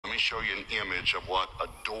show you an image of what a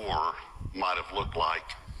door might have looked like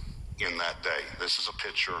in that day. This is a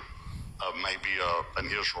picture of maybe an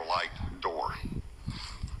Israelite door.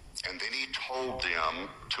 And then he told them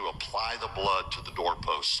to apply the blood to the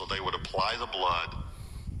doorpost. So they would apply the blood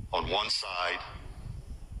on one side,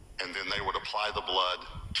 and then they would apply the blood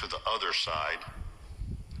to the other side,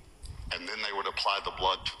 and then they would apply the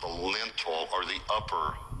blood to the lintel or the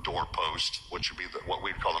upper doorpost, which would be what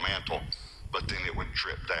we'd call the mantle, but then it would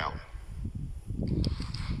drip down.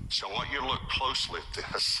 So I want you to look closely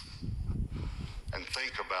at this and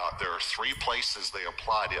think about, there are 3 places they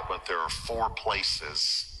applied it, but there are 4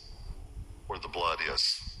 places where the blood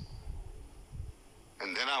is.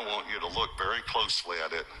 And then I want you to look very closely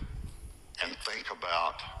at it and think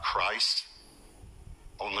about Christ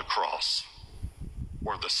on the cross,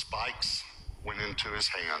 where the spikes went into his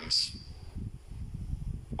hands,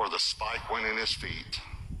 where the spike went in his feet,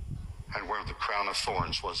 and where the crown of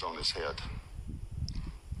thorns was on his head.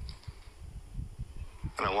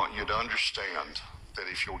 And I want you to understand that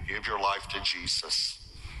if you'll give your life to Jesus,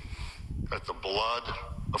 that the blood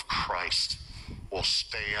of Christ will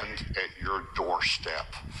stand at your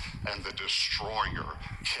doorstep, and the destroyer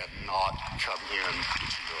cannot come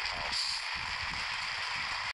into your house.